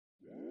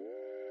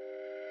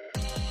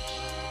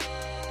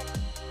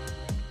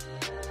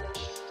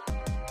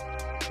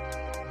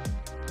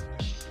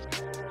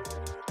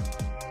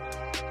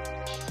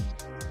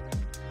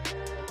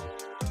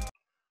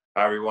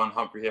Hi everyone,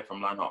 Humphrey here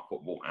from LionHeart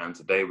Football, and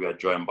today we are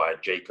joined by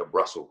Jacob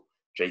Russell.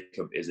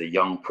 Jacob is a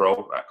young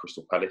pro at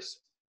Crystal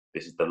Palace.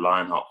 This is the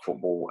LionHeart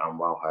Football and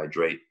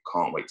WowHydrate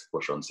Can't Wait to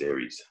Push On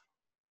series.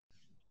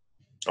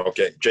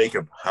 Okay,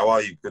 Jacob, how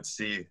are you? Good to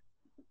see you.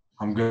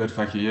 I'm good,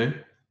 thank you. You?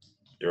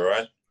 You all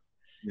right?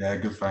 Yeah,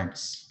 good,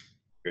 thanks.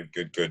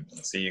 Good.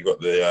 I see you got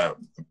the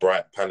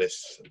bright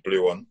Palace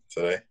blue on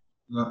today.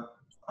 Yeah,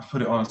 I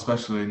put it on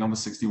especially number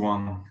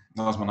 61.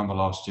 That was my number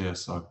last year,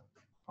 so.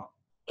 I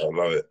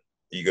love it.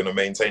 Are you going to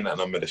maintain that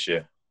number this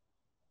year?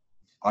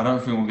 I don't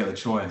think we'll get the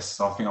choice.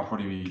 So I think I'll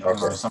probably be, I don't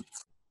know,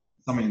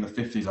 something in the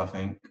 50s, I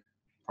think,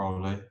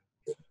 probably.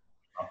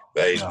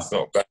 Hey, yeah. It's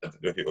not bad.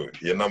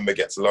 If your number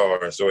gets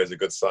lower, it's always a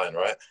good sign,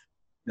 right?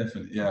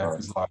 Definitely, yeah.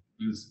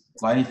 Because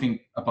like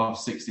anything above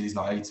 60 is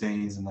like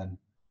 18s, and then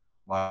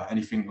like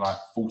anything like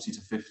 40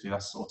 to 50,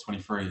 that's sort of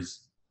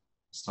 23s.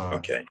 So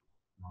okay,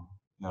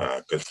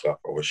 yeah. Good stuff.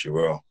 I wish you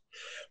well.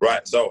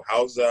 Right. So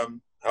how's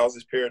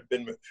this period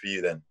been for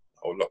you then?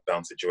 Whole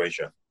lockdown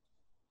situation.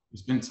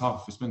 It's been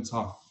tough. It's been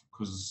tough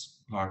because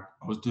like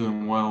I was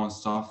doing well and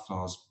stuff. I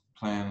was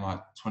playing like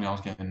 20. I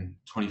was getting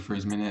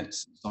 23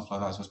 minutes, stuff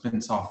like that. So it's been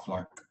tough,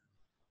 like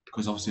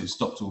because obviously it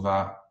stopped all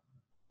that.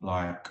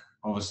 Like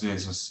obviously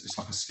it's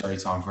like a scary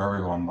time for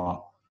everyone,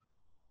 but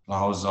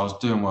like, I was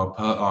doing well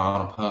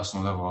on a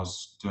personal level. I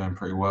was doing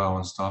pretty well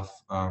and stuff.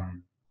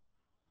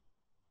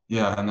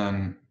 Yeah, and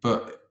then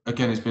but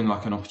again, it's been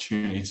like an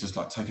opportunity to just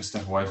like take a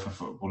step away from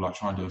football, like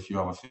try and do a few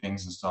other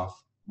things and stuff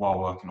while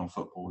working on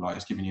football. Like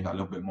it's giving you that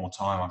little bit more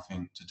time, I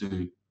think,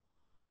 to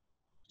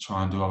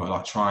try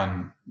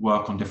and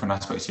work on different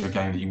aspects of your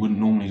game that you wouldn't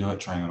normally do at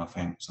training, I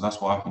think. So that's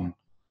what I've been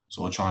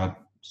sort of trying to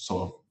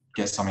sort of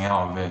get something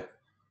out of it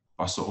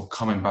by sort of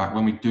coming back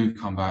when we do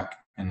come back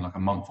in like a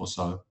month or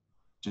so,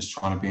 just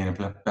trying to be in a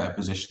better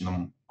position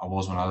than I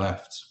was when I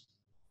left.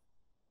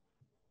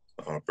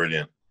 Oh,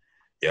 brilliant.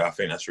 Yeah, I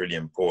think that's really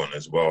important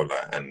as well.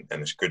 Like, and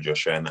it's good you're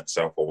sharing that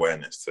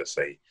self-awareness to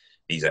say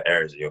these are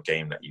areas of your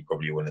game that you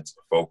probably wanted to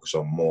focus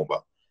on more,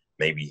 but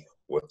maybe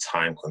with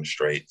time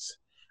constraints,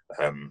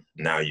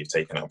 now you've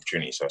taken an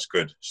opportunity. So it's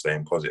good,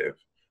 staying positive.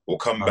 We'll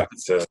come back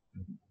to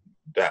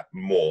that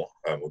more.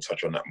 We'll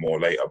touch on that more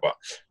later. But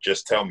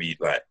just tell me,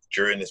 like,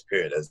 during this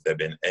period, has there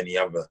been any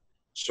other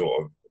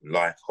sort of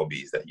life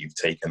hobbies that you've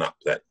taken up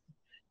that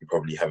you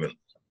probably haven't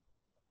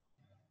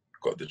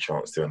got the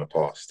chance to in the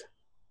past?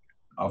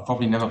 I've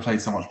probably never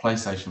played so much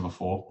PlayStation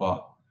before,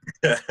 but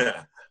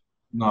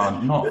no,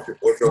 not.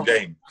 What's your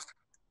game?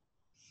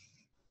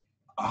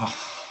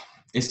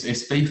 It's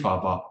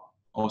FIFA, but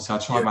obviously I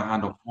tried my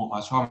hand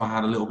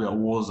a little bit of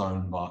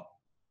Warzone, but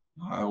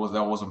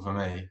that wasn't for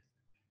me.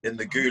 In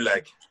the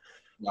gulag.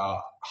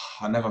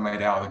 I never made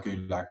it out of the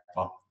gulag,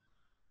 but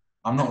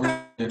I'm not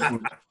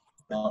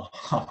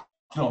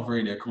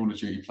really a Call of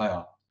Duty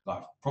player.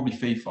 Like probably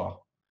FIFA,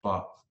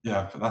 but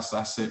yeah, but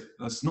that's it.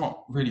 That's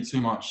not really too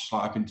much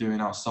like I've been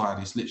doing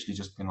outside. It's literally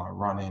just been like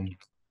running,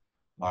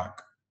 like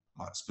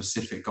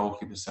specific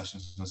goalkeeper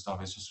sessions and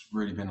stuff. It's just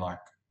really been like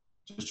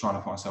just trying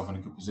to put myself in a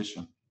good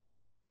position.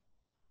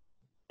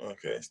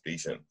 Okay, it's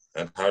decent.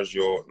 And how's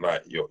your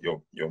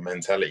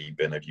mentality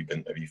been? Have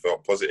you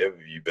felt positive?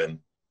 Have you been?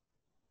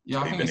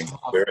 Yeah, I think it's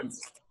hard.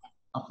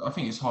 I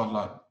think it's hard.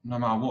 Like no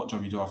matter what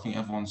job you do, I think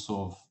everyone's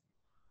sort of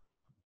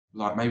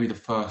like maybe the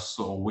first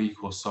sort of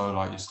week or so,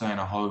 like you're staying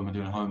at home and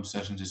doing home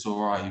sessions. It's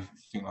all right. You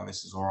think like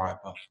this is all right,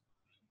 but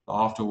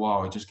after a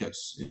while,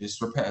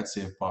 it's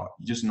repetitive. But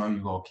you just know you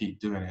got to keep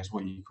doing it. It's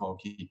what you got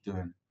to keep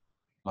doing.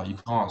 Like you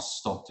can't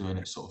stop doing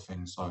it, sort of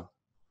thing. So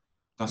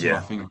that's what I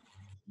think.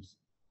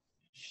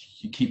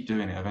 You keep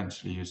doing it,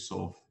 eventually you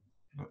sort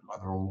of like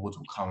the rewards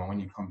will come. And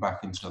when you come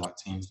back into like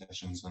team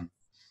sessions and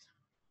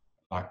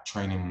like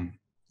training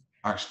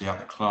actually at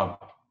the club,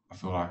 I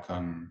feel like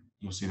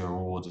you'll see the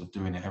rewards of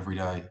doing it every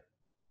day.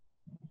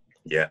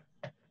 Yeah,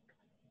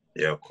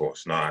 of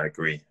course. No, I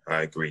agree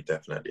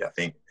definitely. I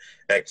think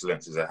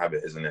excellence is a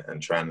habit, isn't it?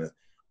 And trying to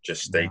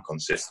just stay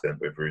consistent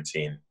with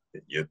routine,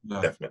 you're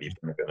definitely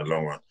benefit in the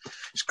long run.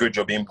 It's good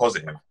you're being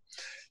positive.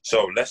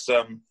 So let's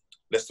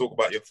talk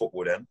about your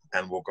football then,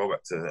 and we'll go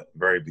back to the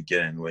very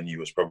beginning when you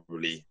was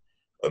probably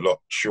a lot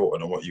shorter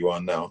than what you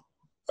are now.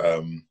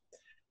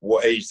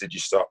 What age did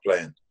you start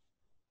playing?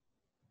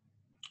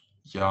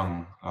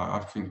 Young, I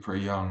think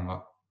pretty young.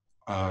 Like,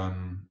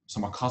 so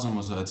my cousin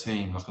was at a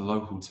team, like a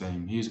local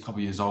team. He was a couple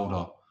of years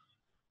older,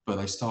 but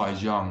they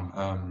started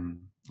young,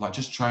 like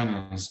just training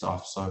and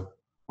stuff. So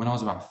when I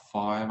was about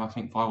 5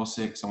 or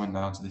 6, I went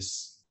down to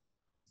this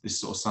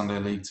sort of Sunday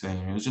league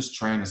team. It was just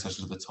training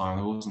sessions at the time.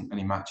 There wasn't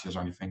any matches or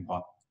anything,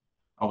 but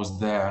I was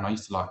there and I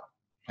used to like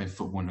play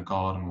football in the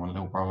garden with my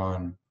little brother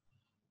and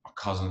my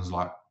cousins.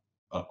 Like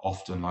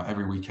often, like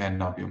every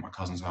weekend, I'd be at my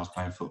cousin's house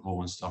playing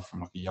football and stuff from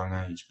like a young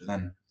age. But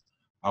then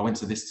I went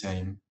to this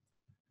team,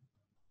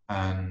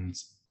 and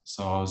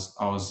so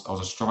I was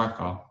a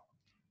striker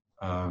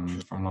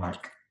from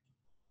like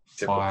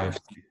 5,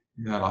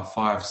 like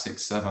 5,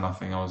 6, 7. I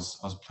think I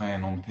was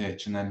playing on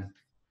pitch, and then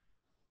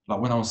like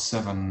when I was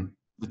 7,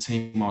 the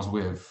team I was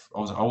with,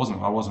 I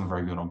wasn't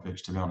very good on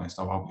pitch, to be honest.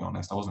 I'll be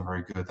honest, I wasn't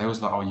very good. They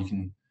was like, oh, you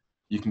can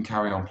you can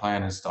carry on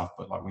playing and stuff,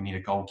 but like we need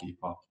a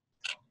goalkeeper.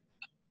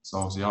 So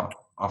obviously I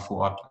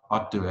thought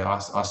I'd do it. I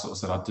sort of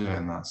said I'd do it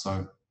and that.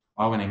 So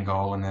I went in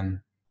goal, and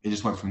then it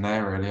just went from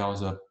there really. I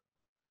was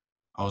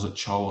at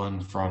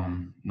Charlton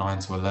from 9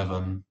 to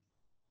 11,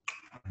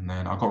 and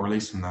then I got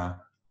released from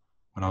there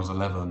when I was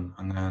 11,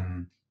 and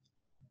then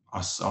I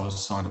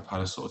was signed at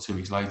Palace sort of 2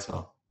 weeks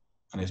later,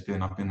 and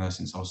I've been there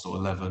since I was sort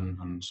of 11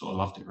 and sort of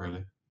loved it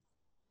really.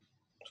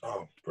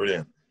 Oh,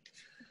 brilliant.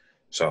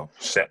 So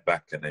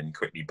setback and then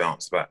quickly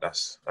bounced back.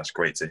 That's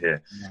great to hear.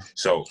 Yeah.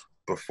 So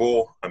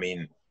before, I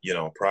mean, you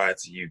know, prior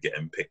to you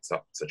getting picked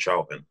up to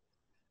Charlton,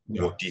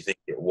 Yeah. what do you think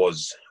it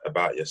was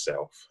about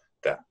yourself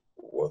that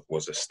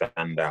was a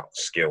standout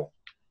skill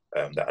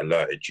that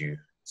alerted you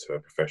to a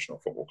professional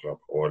football club,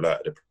 or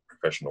alerted a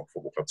professional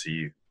football club to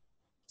you?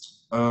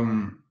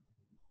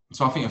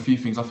 So I think a few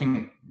things. I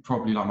think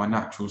probably like my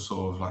natural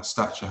sort of like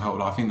stature helped.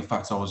 Like, I think the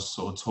fact I was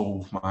sort of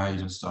tall for my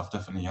age and stuff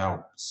definitely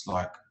helps.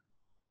 Like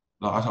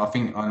I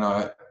think I know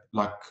it,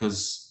 like,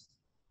 because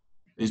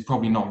it's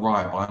probably not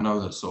right, but I know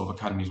that sort of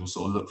academies will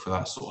sort of look for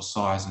that sort of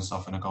size and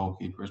stuff in a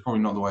goalkeeper. It's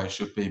probably not the way it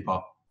should be,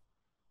 but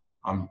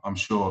I'm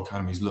sure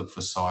academies look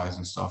for size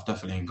and stuff,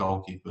 definitely in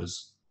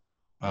goalkeepers.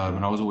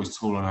 And I was always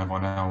taller than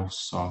everyone else,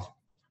 so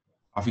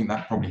I think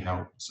that probably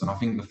helps. And I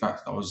think the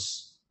fact that I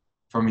was,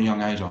 from a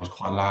young age, I was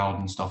quite loud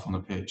and stuff on the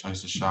pitch. I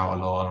used to shout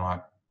a lot and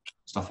like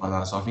stuff like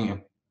that. So I think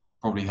it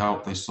probably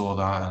helped. They saw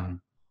that, and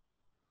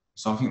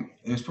so I think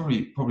it's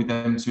probably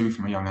them too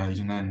from a young age.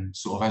 And then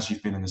sort of as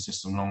you've been in the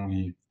system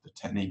longer, the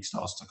technique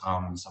starts to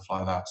come and stuff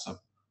like that. So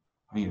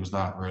I think it was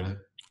that really.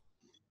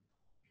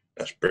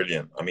 That's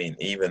brilliant. I mean,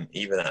 even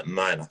at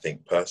 9, I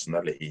think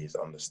personality is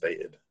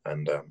understated,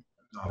 and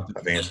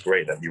I think it's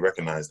great that you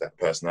recognise that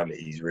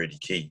personality is really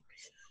key.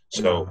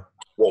 So, Yeah.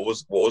 what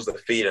was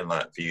the feeling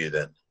like for you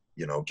then?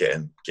 You know,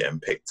 getting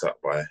picked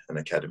up by an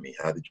academy.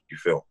 How did you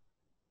feel?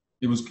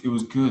 It was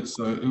good.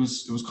 So it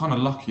was kind of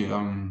lucky.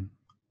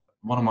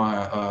 One of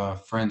my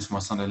friends from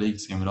my Sunday League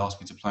team had asked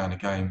me to play in a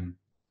game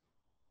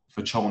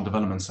for Charlton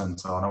Development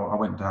Centre, and I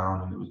went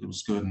down, and it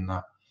was good, and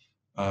that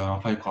I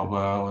played quite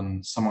well.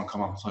 And someone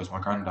come up and spoke to my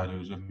granddad, who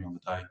was with me on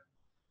the day,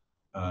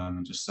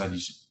 and just said you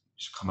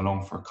should come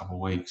along for a couple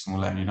of weeks, and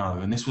we'll let you know.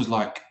 And this was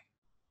I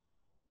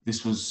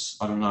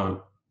don't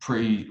know,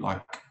 pretty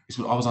like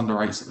I was under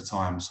 8s at the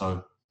time,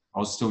 so I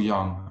was still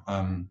young.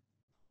 And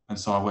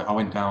so I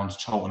went down to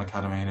Charlton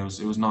Academy, and it was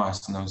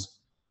nice.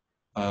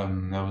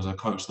 And there was a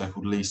coach there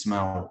called Lee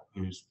Smell,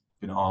 who's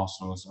been at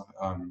Arsenal as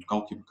a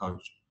goalkeeper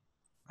coach.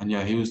 And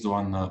yeah, he was the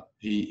one that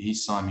he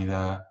signed me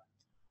there.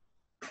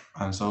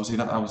 And so obviously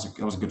that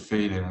was a good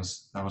feeling.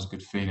 That was a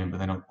good feeling. But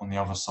then on the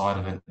other side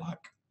of it,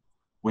 like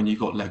when you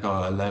got let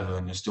go at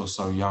 11, you're still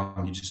so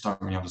young, you just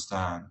don't really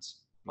understand.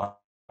 Like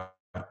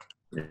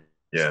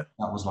Yeah,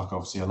 that was like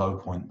obviously a low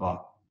point,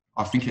 but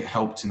I think it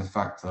helped in the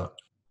fact that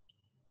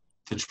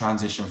the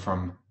transition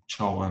from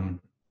Charlton,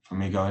 from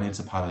me going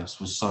into Palace,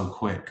 was so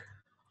quick.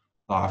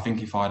 Like, I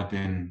think if I'd have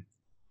been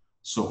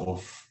sort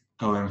of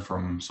going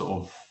from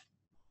sort of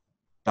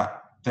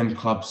them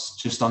clubs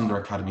just under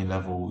academy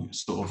level,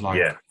 sort of like,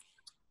 yeah,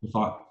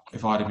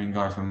 if I'd have been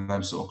going from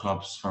them sort of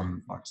clubs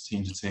from like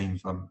team to team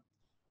for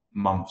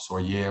months or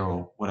a year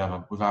or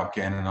whatever without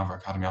getting another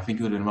academy, I think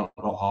it would have been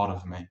a lot harder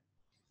for me.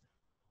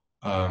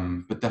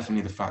 But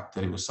definitely the fact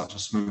that it was such a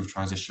smooth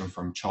transition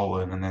from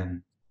Charlton, and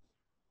then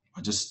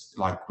I just,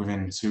 like,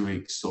 within 2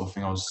 weeks sort of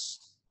thing, I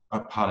was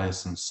at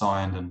Palace and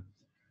signed,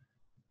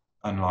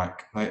 and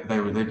like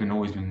they've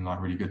always been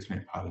like really good to me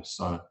at Palace.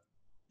 So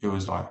it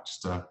was like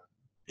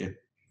it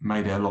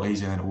made it a lot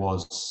easier than it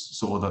was.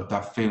 Sort of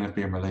that feeling of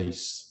being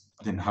released,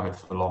 I didn't have it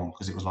for long,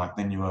 because it was like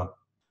then you were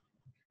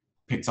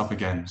picked up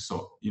again.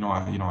 So you know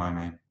what I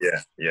mean?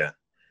 Yeah.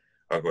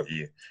 I got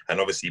you. And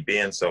obviously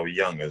being so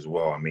young as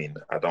well, I mean,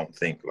 I don't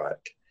think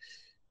like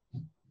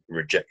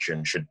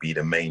rejection should be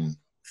the main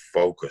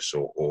focus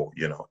or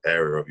you know,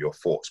 area of your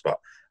thoughts. But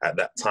at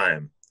that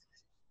time,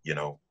 you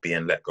know,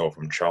 being let go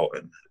from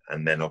Charlton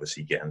and then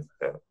obviously getting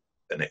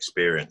an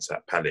experience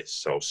at Palace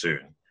so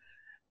soon,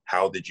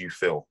 how did you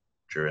feel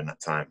during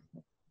that time?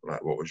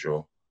 Like, what was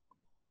your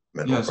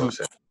mental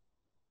process?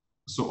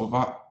 Sort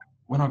of,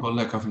 when I got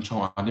let go from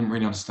Charlton, I didn't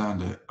really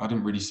understand it. I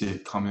didn't really see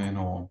it coming,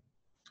 or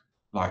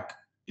like,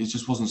 it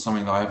just wasn't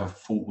something that I ever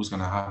thought was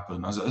going to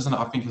happen.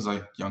 I think as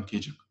a young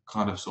kid, you're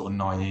kind of sort of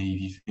naive.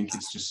 You think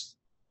it's just,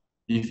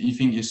 you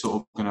think you're sort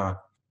of going to,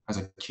 as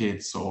a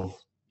kid, sort of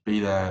be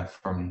there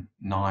from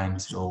 9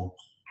 till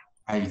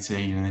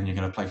 18, and then you're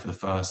going to play for the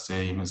first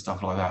team and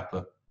stuff like that.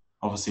 But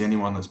obviously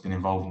anyone that's been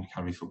involved in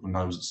academy football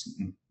knows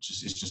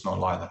it's just not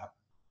like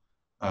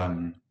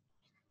that.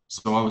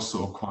 So I was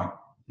sort of quite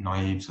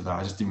naive to that.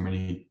 I just didn't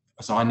really,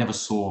 so I never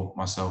saw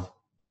myself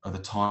at the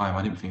time.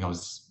 I didn't think I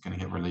was going to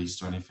get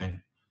released or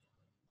anything.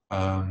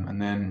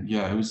 And then,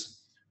 yeah, it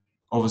was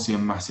obviously a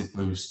massive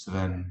boost to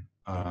then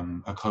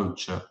a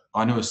coach.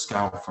 I knew a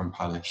scout from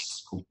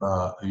Palace called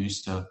Bert,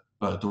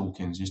 Bert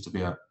Dawkins, used to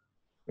be a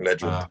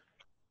Legend.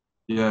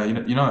 Yeah,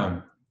 you know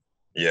him.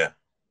 Yeah.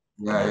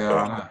 I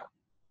know.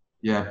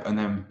 Yeah, and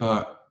then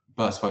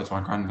Bert spoke to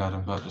my granddad,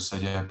 and Bert just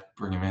said, "Yeah,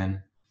 bring him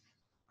in."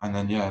 and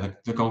then yeah,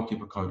 the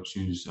goalkeeper coach,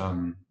 who's sort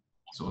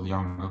of the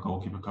younger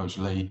goalkeeper coach,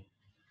 Lee.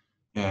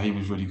 Yeah, he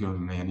was really good with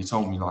me, and he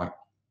told me like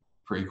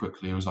pretty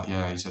quickly. He was like,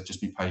 yeah, he said,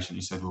 just be patient.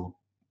 He said, we'll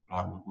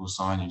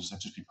sign you. He said,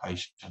 just be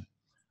patient.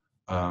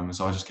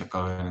 So I just kept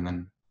going, and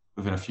then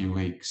within a few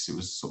weeks, it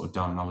was sort of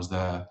done. I was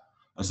there,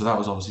 and so that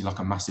was obviously like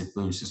a massive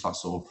boost. It's like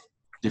sort of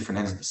different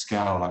ends of the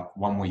scale. Like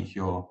 1 week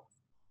you're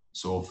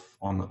sort of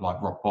on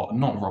like rock bottom,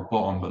 not rock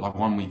bottom, but like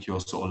 1 week you're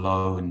sort of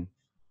low, and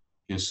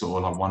you're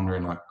sort of like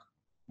wondering like,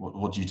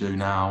 what do you do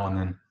now? And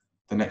then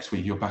the next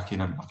week you're back in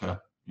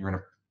you're in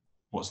a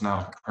what's now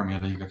like a Premier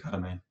League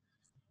academy.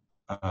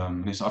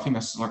 And I think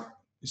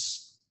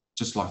it's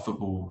just like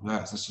football.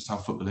 That's just how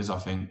football is, I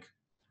think.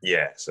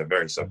 Yeah, it's a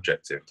very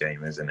subjective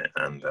game, isn't it?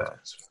 And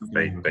it's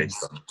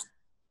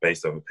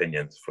based on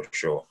opinions for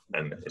sure.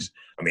 And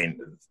I mean,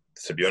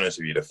 to be honest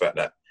with you, the fact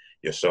that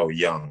you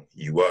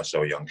were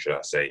so young, should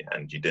I say,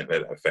 and you didn't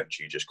let it affect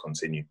you, just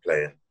continued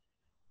playing.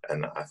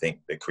 And I think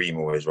the cream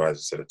always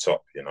rises to the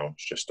top.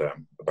 It's just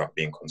about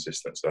being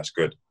consistent. So that's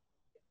good.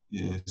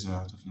 Yeah,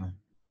 definitely.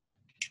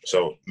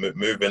 So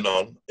moving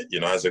on,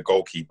 as a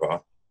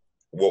goalkeeper,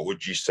 what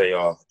would you say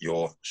are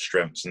your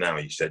strengths now?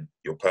 You said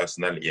your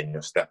personality and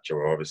your stature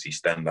were obviously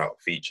standout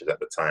features at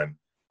the time.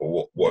 But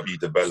what have you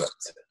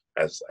developed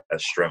as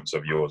strengths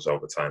of yours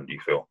over time, do you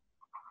feel?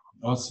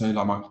 I'd say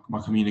like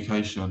my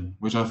communication,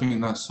 which I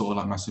think that's sort of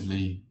like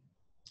massively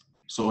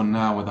sort of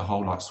now with the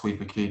whole like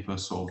sweeper keeper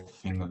sort of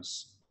thing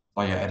that's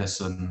like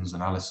Edison's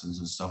and Allison's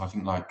and stuff. I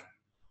think like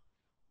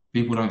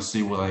people don't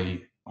see what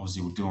they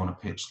obviously will do on a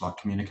pitch, like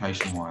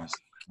communication wise.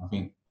 I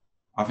think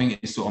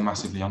it's sort of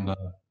massively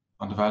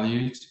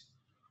undervalued.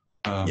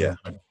 Yeah.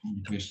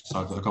 Communication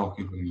side that the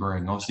goalkeeper can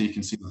bring. Obviously, he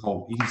can see the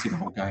whole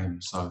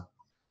game. So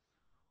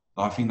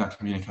I think that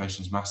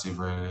communication is massive,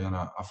 really, and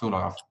I feel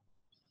like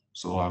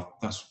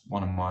that's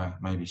one of my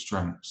maybe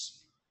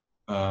strengths.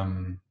 Yeah,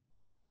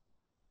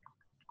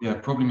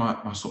 probably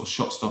my sort of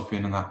shot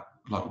stopping and that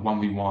like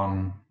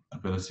 1v1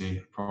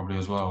 ability probably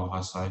as well.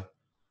 I'd say.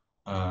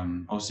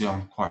 Obviously,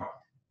 I'm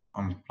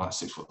like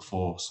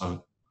 6'4",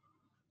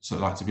 so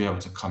like to be able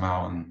to come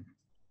out and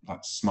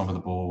like smother the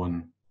ball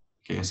and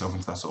get yourself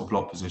into that sort of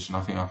block position,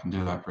 I think I can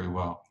do that pretty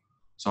well.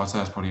 So I'd say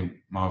that's probably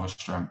my other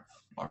strength,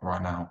 like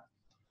right now.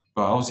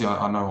 But obviously,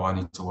 I know what I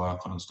need to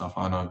work on and stuff.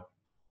 I know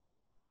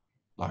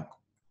like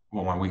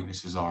what my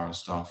weaknesses are and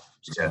stuff.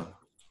 So. Yeah.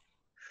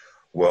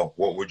 Well,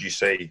 what would you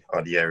say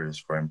are the areas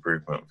for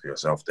improvement for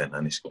yourself then?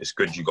 And it's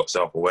good you got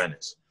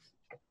self-awareness.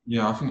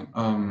 Yeah, I think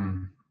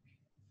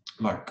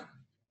like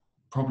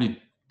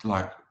probably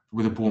like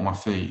with the ball on my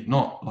feet,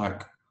 not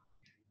like,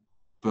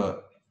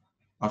 but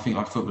I think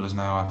like footballers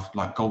now have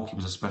like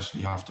goalkeepers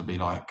especially have to be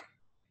like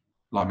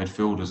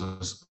midfielders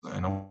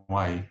in a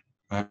way.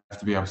 They have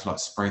to be able to like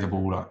spray the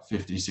ball like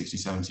 50, 60,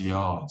 70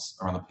 yards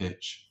around the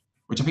pitch,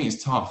 which I think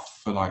is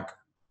tough for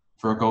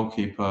a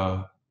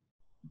goalkeeper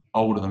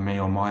older than me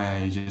or my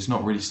age. It's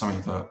not really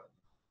something that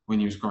when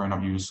you was growing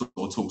up you were sort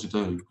of taught to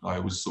do. Like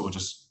it was sort of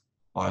just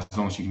like as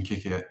long as you can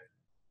kick it,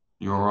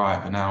 you're all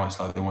right. But now it's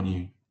like they want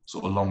you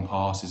sort of long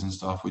passes and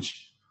stuff,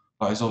 which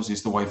like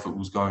it's the way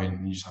football's going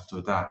and you just have to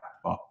adapt.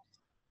 But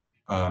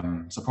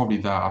so probably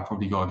that I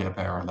probably got to get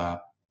better at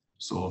that,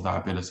 sort of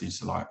that ability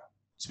to like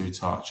two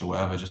touch or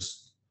whatever,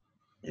 just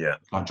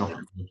like drop it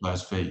to the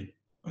player's feet.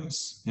 But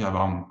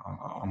I'm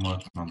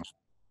working on that.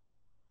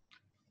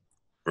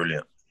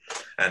 Brilliant.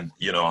 And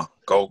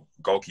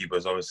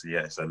goalkeepers obviously,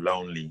 it's a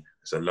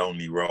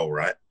lonely role,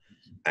 right?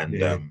 And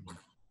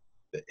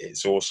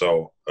it's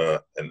also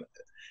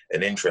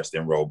an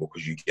interesting role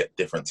because you get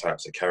different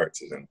types of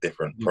characters and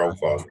different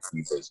profiles of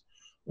keepers.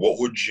 What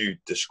would you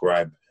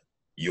describe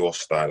your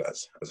style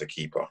as a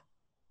keeper?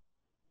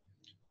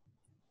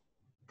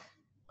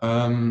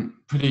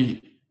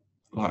 Pretty,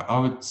 like I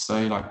would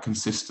say, like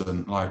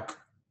consistent. Like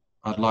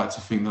I'd like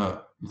to think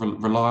that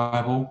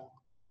reliable.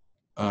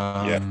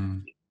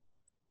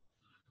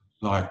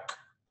 Like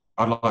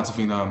I'd like to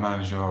think that a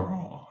manager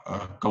or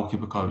a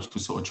goalkeeper coach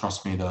could sort of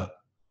trust me that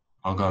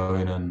I'll go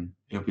in and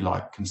it'll be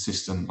like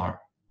consistent like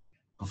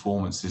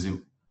performances.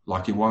 It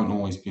won't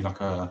always be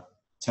like a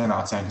 10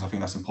 out of 10 because I think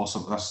that's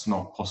impossible. That's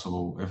not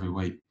possible every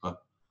week. But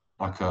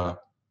like a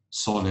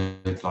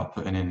solid, like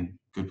putting in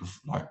good,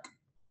 like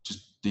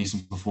just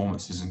decent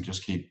performances and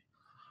just keep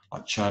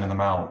like churning them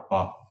out.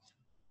 But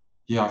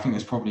yeah, I think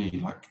there's probably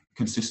like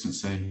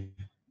consistency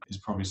is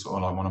probably sort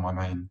of like one of my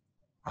main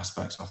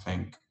aspects, I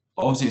think.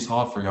 But obviously it's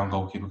hard for a young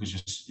goalkeeper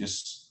because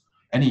just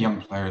any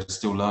young player is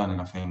still learning,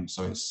 I think.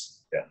 So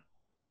it's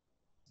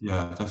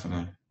yeah,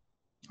 definitely.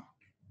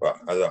 But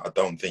I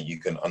don't think you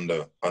can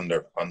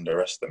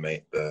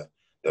underestimate the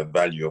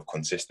value of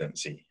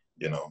consistency,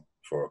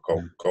 for a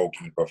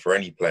goalkeeper, for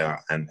any player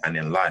and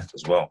in life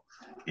as well.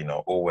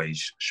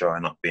 Always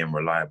showing up, being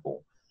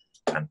reliable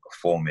and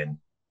performing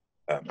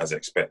as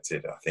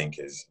expected, I think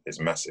is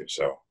massive.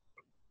 So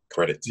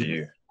credit to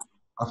you.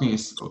 I think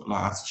it's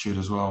like attitude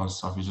as well and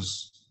stuff. You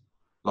just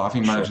like I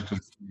think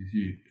managers,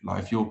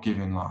 if you're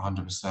giving like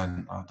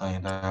 100% day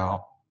in day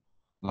out,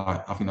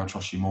 like I think they'll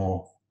trust you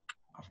more.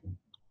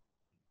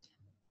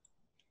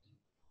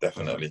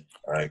 Definitely,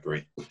 I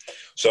agree.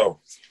 So,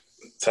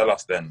 tell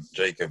us then,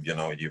 Jacob. You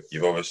know,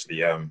 you've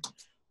obviously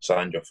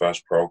signed your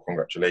first pro.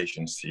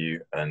 Congratulations to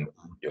you, and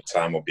your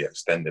time will be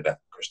extended at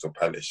Crystal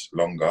Palace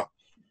longer.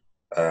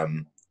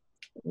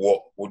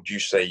 What would you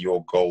say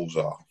your goals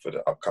are for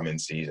the upcoming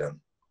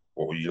season?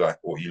 What would you like?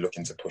 What are you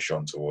looking to push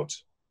on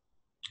towards?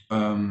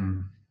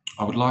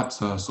 I would like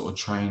to sort of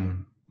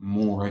train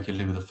more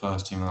regularly with the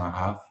first team than I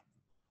have.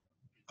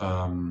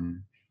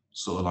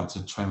 Sort of like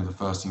to train with the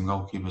first team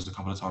goalkeepers a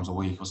couple of times a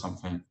week or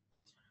something.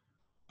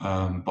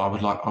 But I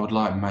would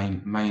like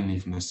mainly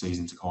from this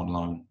season to go on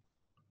loan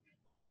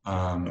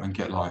and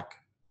get like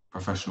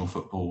professional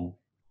football,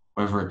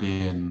 whether it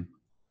be in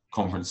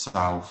Conference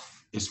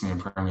South, Isthmian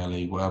Premier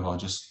League, whatever,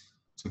 just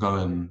to go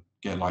and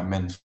get like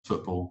men's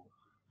football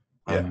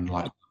and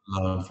like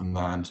learn from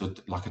that and to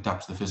like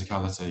adapt to the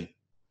physicality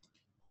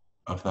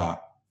of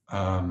that.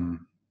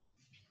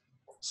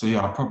 So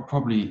yeah,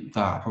 probably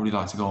that. I'd probably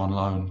like to go on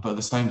loan, but at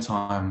the same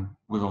time,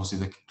 with obviously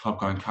the club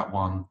going Cat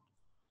 1,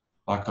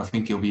 like I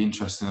think it'll be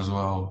interesting as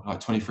well.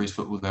 Like 23's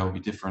football there will be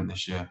different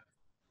this year.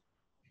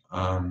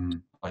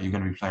 Like you're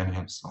going to be playing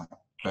against like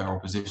better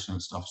opposition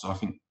and stuff. So I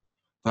think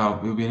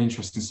it'll be an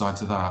interesting side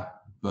to that.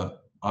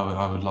 But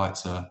I would like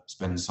to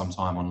spend some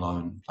time on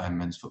loan playing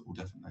men's football,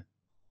 definitely.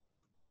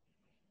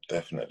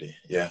 Definitely,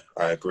 yeah,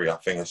 I agree. I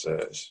think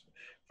it's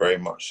very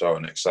much so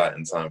an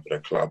exciting time for the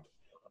club,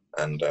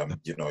 and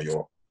you know,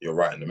 you're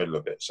right in the middle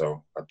of it.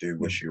 So I do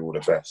wish you all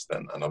the best,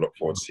 and I look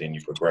forward to seeing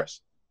you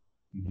progress.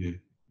 Thank you.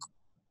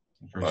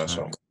 Nice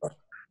one.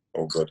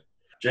 All good.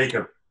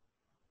 Jacob.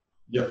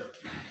 Yep.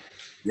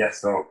 Yeah,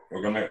 so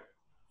we're going to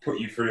put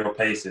you through your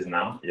paces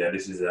now. Yeah,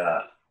 this is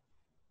I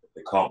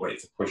can't wait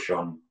to push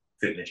on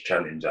fitness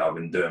challenge that I've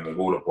been doing with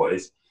all the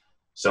boys.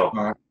 So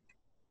I'm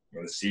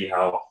going to see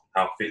how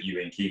fit you've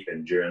been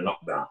keeping during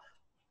lockdown.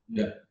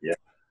 Yeah. Yeah.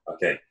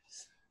 Okay.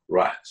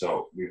 Right.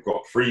 So we've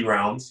got 3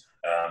 rounds.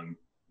 The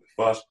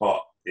first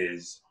part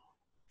is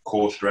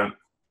core strength.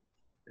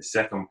 The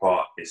second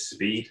part is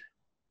speed.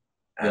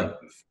 And the third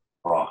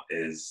part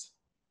is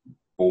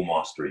ball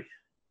mastery.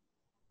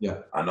 Yeah.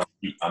 I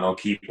know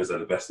keepers are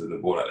the best of the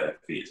ball at their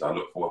feet, so I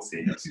look forward to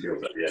seeing your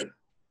skills at the end.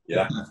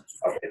 Yeah?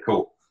 Okay,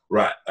 cool.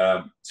 Right.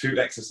 2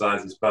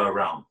 exercises per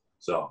round.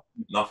 So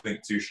nothing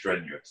too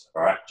strenuous.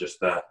 All right.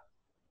 Just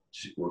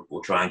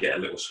we'll try and get a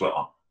little sweat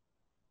on.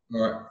 All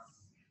right.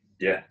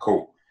 Yeah,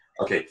 cool.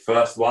 Okay,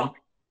 first one,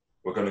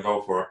 we're going to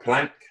go for a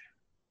plank,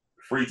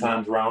 3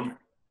 times round,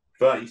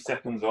 30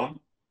 seconds on,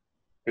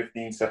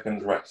 15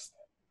 seconds rest.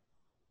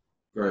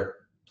 Great.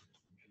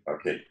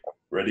 Okay,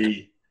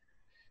 ready?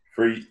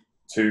 3,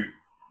 2,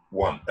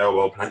 1.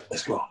 Elbow plank.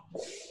 Let's go.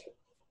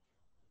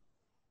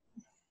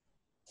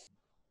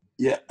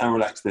 Yeah, and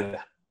relax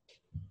there.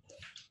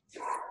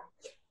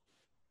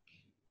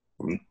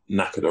 I'm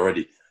knackered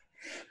already.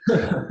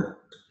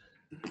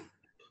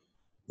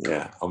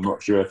 Yeah, I'm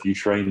not sure if you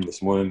trained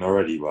this morning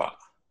already, but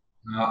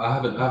I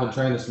haven't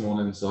trained this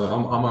morning, so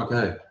I'm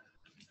okay.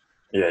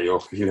 yeah, you're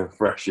feeling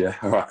fresh. Yeah.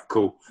 All right.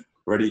 Cool.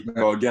 Ready?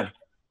 Go again.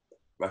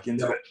 Back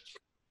into it.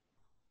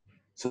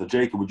 So,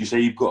 Jacob, would you say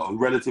you've got a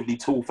relatively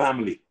tall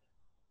family?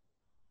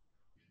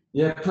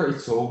 Yeah, pretty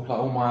tall.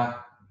 Like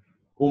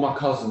all my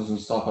cousins and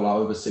stuff are like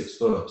over 6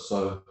 foot,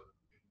 so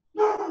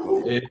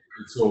it's pretty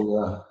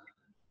tall.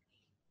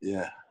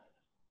 Yeah.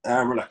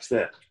 Relax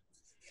there.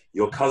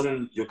 Your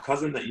cousin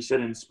that you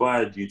said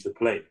inspired you to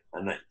play,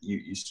 and that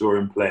you saw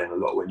him playing a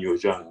lot when you were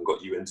young and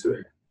got you into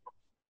it.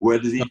 Where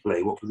does he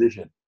play? What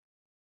position?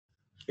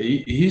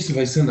 He used to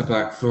play centre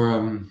back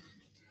for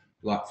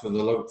like for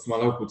my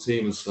local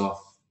team and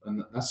stuff,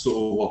 and that's sort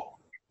of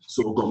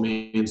what got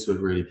me into it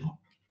really.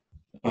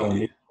 He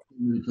doesn't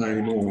really play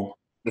anymore.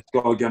 Let's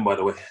go again, by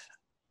the way.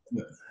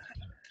 Yeah.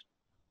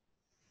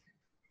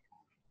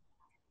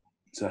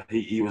 So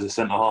he was a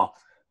centre half.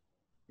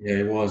 Yeah,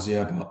 he was.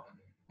 Yeah, but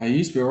he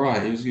used to be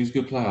alright. He was a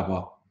good player,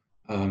 but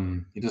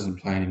he doesn't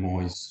play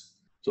anymore. He's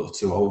sort of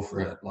too old for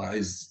it.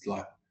 He's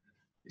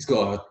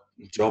got a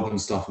job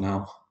and stuff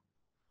now.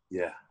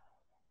 Yeah.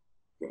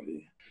 Got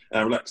you.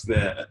 Relax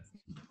there.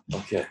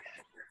 Okay.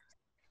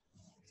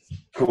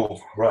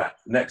 Cool. Right.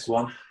 Next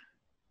one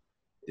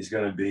is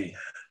going to be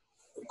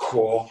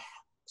core.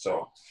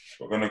 So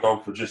we're going to go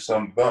for just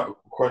some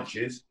vertical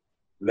crunches,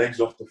 legs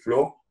off the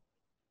floor.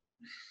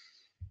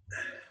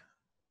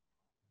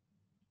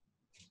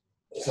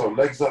 So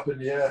legs up in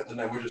the air, and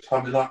then we're just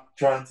coming up.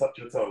 Try and touch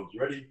your toes.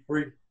 Ready?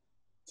 3,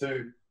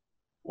 2,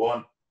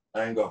 1,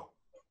 and go.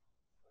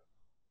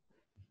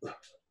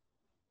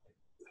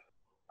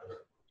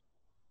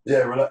 Yeah,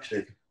 relax,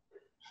 Jacob.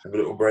 Have a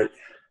little break.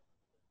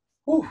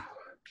 Whew.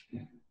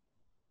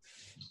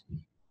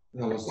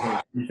 What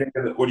do you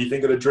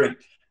think of the drink?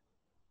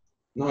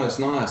 No, it's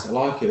nice. I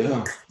like it.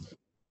 Yeah.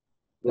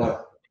 Like,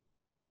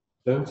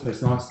 it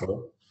tastes nice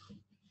though.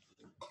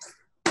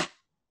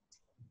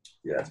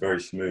 Yeah, it's very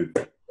smooth.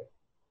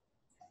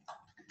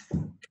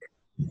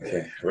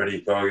 Okay,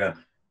 ready? Go again.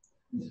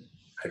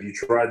 Have you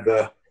tried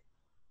the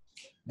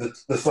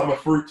summer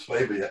fruits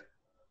flavour yet?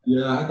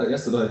 Yeah, I had that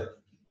yesterday.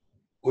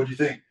 What do you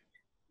think?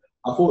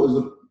 I thought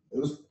it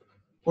was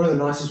One of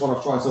the nicest one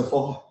I've tried so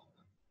far.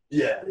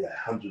 Yeah,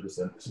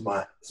 100%.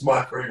 It's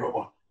my favourite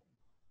one.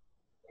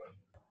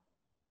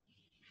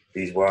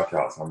 These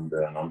workouts I'm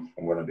doing,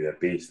 I'm going to be a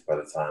beast by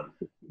the time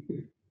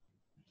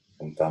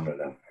I'm done with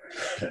them.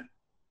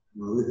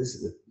 No,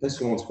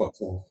 this one's quite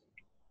tough.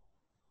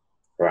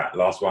 Right,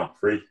 last one.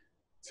 3,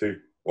 2,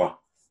 1.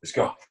 Let's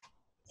go.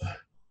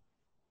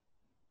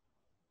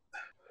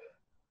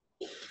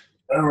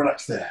 And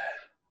relax there.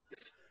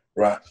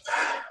 Right.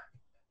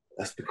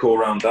 That's the core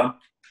round done.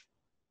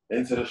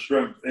 Into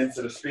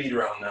the speed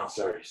round now,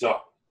 sorry.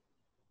 So,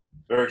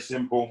 very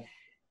simple.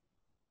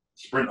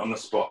 Sprint on the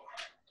spot.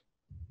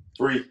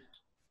 3,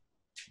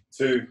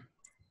 2,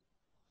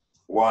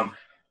 1,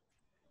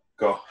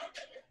 go.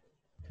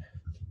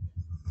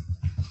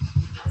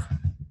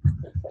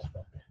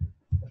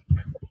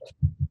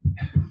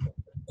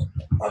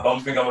 I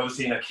don't think I've ever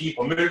seen a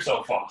keeper move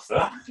so fast,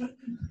 huh?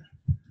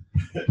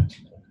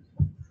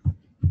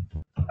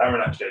 And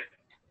relax, Jake.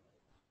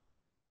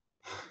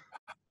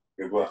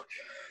 Good work.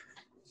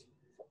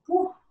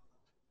 Woo.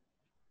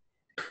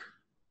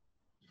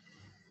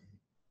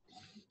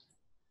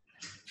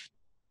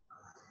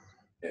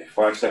 Okay,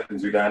 5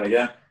 seconds, we're going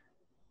again.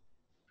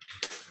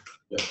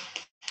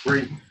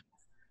 3,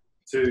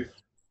 2,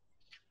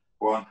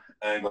 1,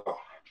 and go.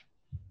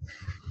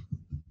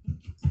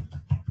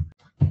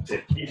 That's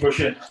it. Keep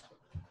pushing.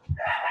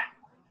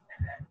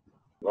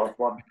 Last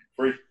one.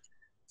 3,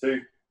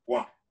 2,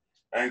 1,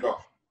 and go.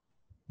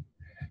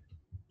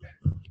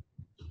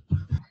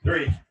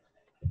 3,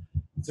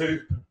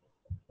 2,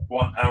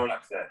 1, and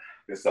relax there.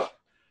 Good stuff.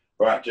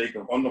 All right,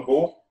 Jacob, on the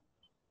ball.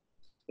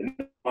 The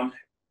next one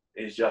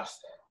is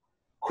just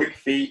quick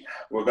feet.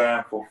 We're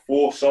going for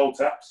 4 soul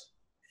taps,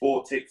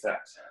 4 tic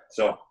tacs.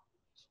 So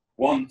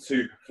 1,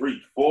 2,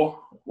 3, 4.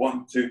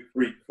 1, 2,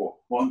 3, 4.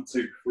 1,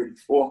 2, 3,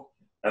 4,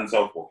 and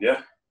so forth.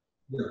 Yeah.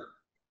 Yeah.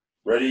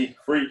 Ready?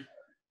 3,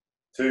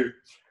 2,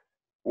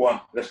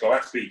 1. Let's go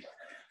at speed.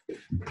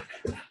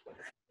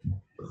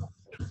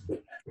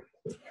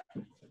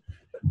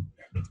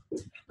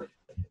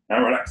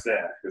 And relax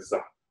there. Good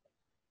stuff.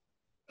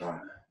 All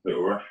right,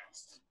 little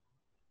rest.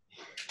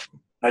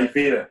 How you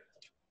feeling?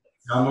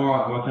 I'm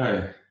alright, I'm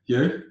okay.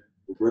 You?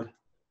 Good.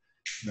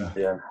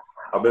 Yeah.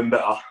 I've been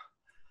better. All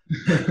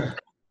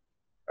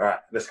right,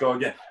 let's go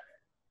again.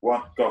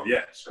 1, go.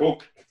 Yeah, it's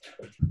cool.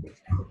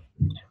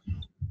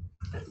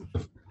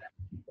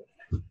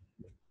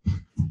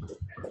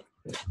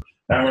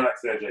 And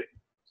relax there, Jake.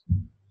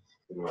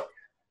 Good work.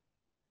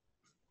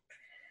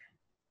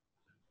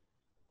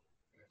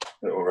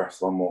 Little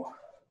rest, one more.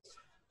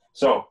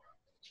 So,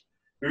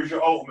 who's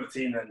your ultimate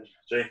team then,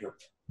 Jacob?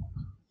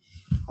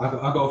 I've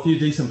got a few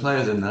decent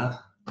players in there.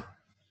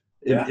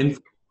 Yeah. In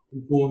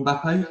form,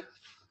 Mbappe.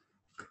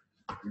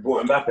 You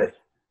brought Mbappe?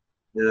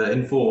 Yeah,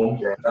 in form.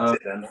 Yeah,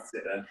 that's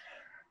it then.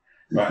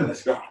 Right,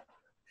 let's go.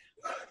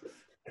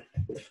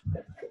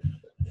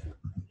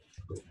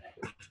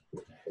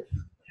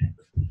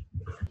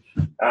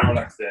 And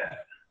relax there.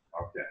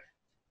 Okay.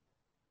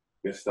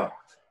 Good stuff.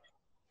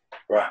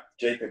 Right,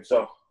 Jacob,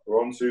 so we're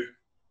on to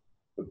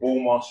the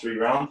ball mastery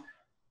round.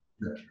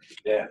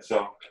 Yeah,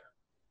 so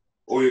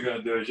all you're going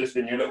to do is just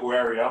in your little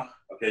area,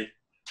 okay,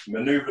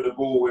 maneuver the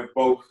ball with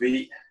both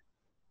feet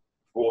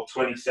for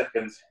 20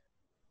 seconds.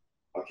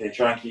 Okay,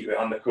 try and keep it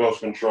under close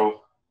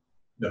control.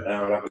 Yeah.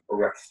 And we'll have a little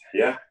rest.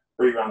 Yeah?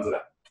 3 rounds of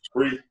that.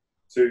 3,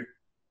 2,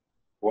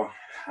 1,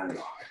 and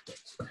go.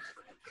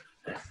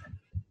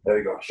 There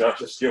we go. Show us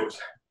your skills.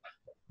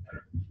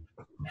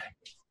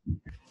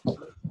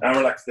 And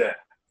relax there.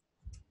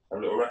 Have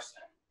a little rest.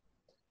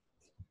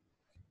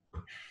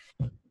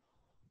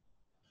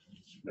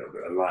 A little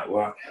bit of light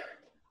work.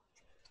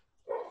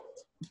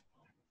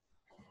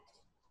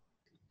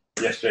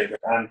 Yes, Jacob.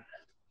 And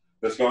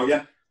let's go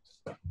again.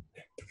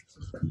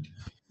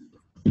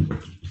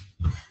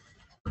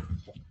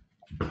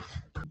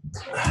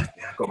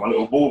 Got my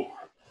little ball.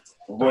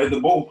 Avoid the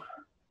ball.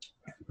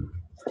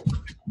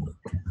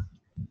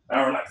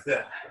 And relax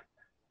there.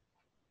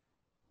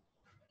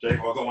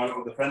 Jacob, I've got my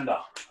little defender.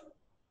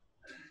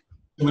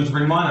 You want me to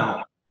bring mine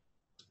out?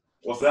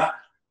 What's that?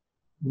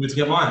 You want me to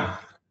get mine?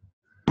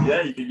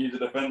 Yeah, you can use a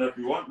defender if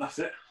you want. That's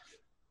it.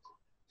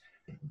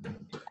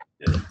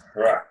 Yeah.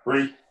 Right.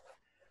 3,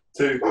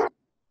 2,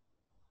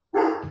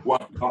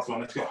 1. Last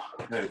one. Let's go.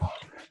 There we go.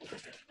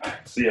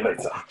 See you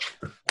later.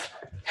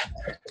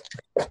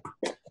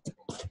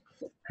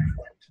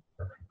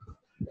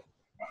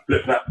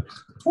 Flip that.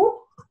 Woo.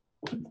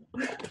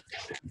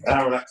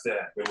 And relax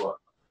there. Good work.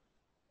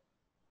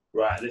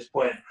 Right, at this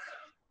point,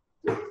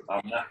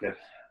 I'm knackered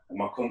and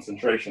my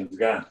concentration's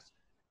gone.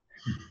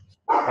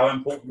 How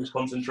important is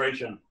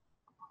concentration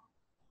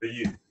for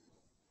you?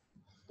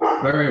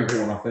 Very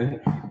important, I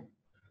think.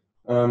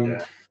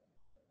 Yeah.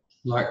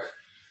 Like,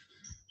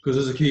 because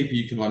as a keeper,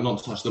 you can like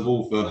not touch the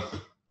ball for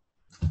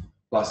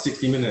like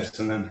 60 minutes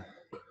and then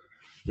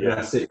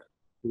that's it,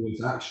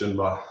 into action.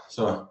 But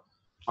so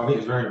I think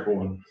it's very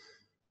important.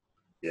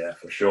 Yeah,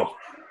 for sure.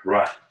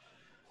 Right,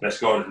 let's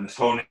go. Let's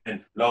hone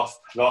in.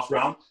 Last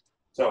round.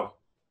 So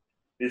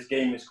this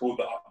game is called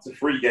the up to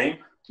 3 game.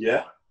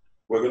 yeah,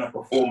 we're going to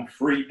perform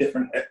 3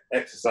 different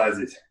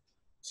exercises.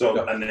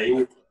 So, and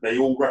they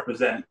all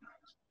represent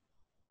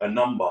a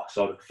number.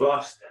 So the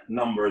first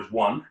number is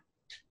 1,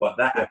 but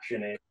that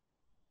action is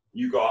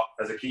you got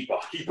as a keeper.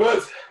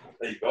 Keepers,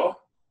 there you go.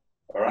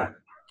 All right.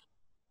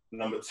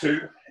 Number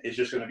 2 is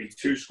just going to be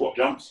 2 squat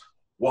jumps.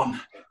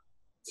 1,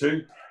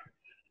 2.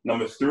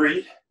 Number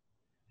 3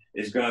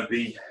 is going to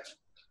be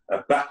a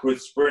backward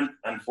sprint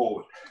and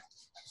forward.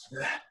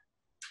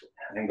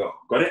 And go.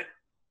 Got it?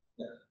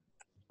 Yeah.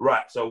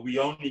 Right. So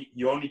you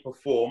only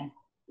perform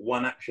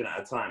 1 action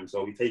at a time.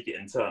 So we take it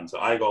in turns. So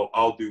I go,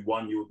 I'll do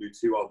 1, you'll do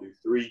 2, I'll do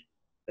 3.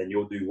 Then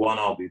you'll do 1,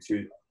 I'll do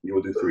 2,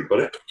 you'll do 3. Got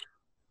it?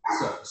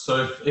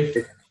 So if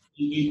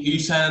you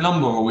saying a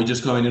number, or are we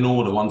just going in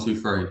order, 1, 2,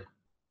 3?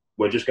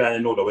 We're just going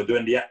in order. We're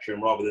doing the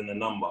action rather than the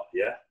number.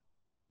 Yeah.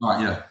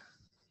 Right. Yeah.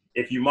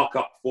 If you muck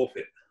up,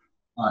 forfeit.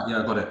 Right.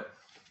 Yeah. I got it.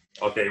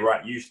 Okay.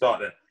 Right. You start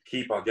then.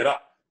 Keeper, get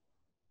up.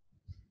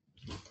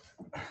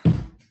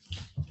 And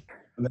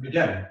then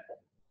again.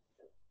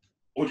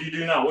 What do you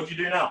do now? What do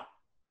you do now?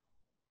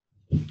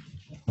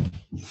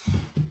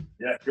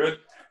 Yeah. Good.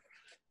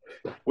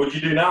 What do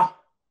you do now?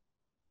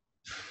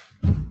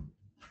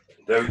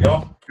 There we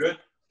go. Good.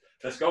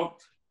 Let's go.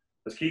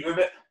 Let's keep with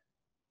it.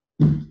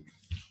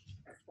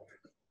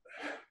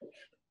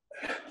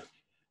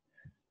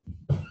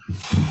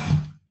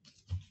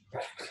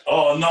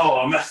 Oh no,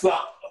 I messed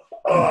up.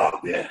 Oh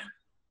yeah.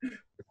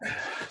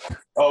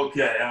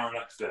 Okay, I'm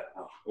relaxed there.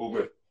 Oh, all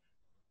good.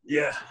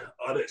 Yeah,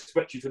 I'd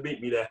expect you to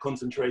meet me there.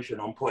 Concentration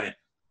on point.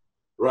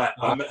 Right,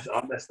 I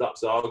messed up,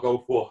 so I'll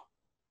go for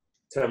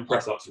 10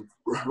 press ups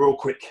real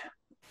quick.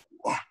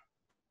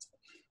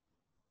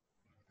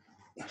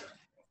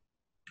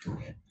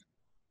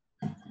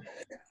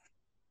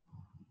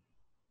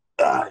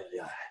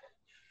 Yeah.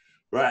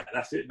 Right,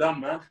 that's it done,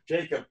 man.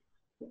 Jacob.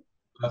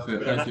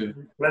 Perfect, thank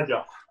you.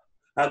 Pleasure.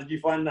 How did you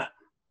find that?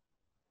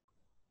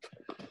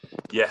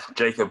 Yeah,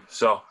 Jacob.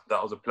 So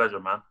that was a pleasure,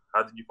 man.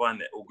 How did you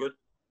find it? All good?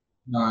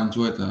 No, I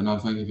enjoyed that. No,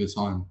 thank you for your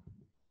time.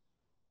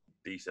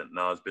 Decent.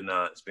 No,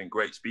 it's been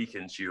great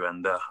speaking to you,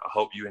 and I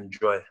hope you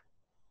enjoy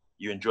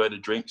the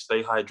drink.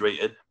 Stay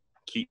hydrated.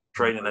 Keep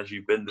training as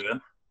you've been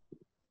doing,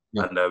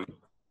 and we look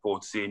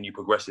forward to seeing you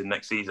progressing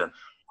next season.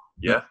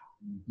 Yeah.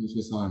 Thanks for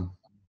your time.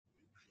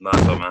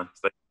 Nice one, man.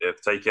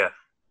 Take care.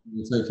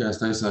 You take care.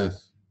 Stay safe.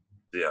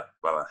 See ya.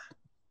 Bye bye.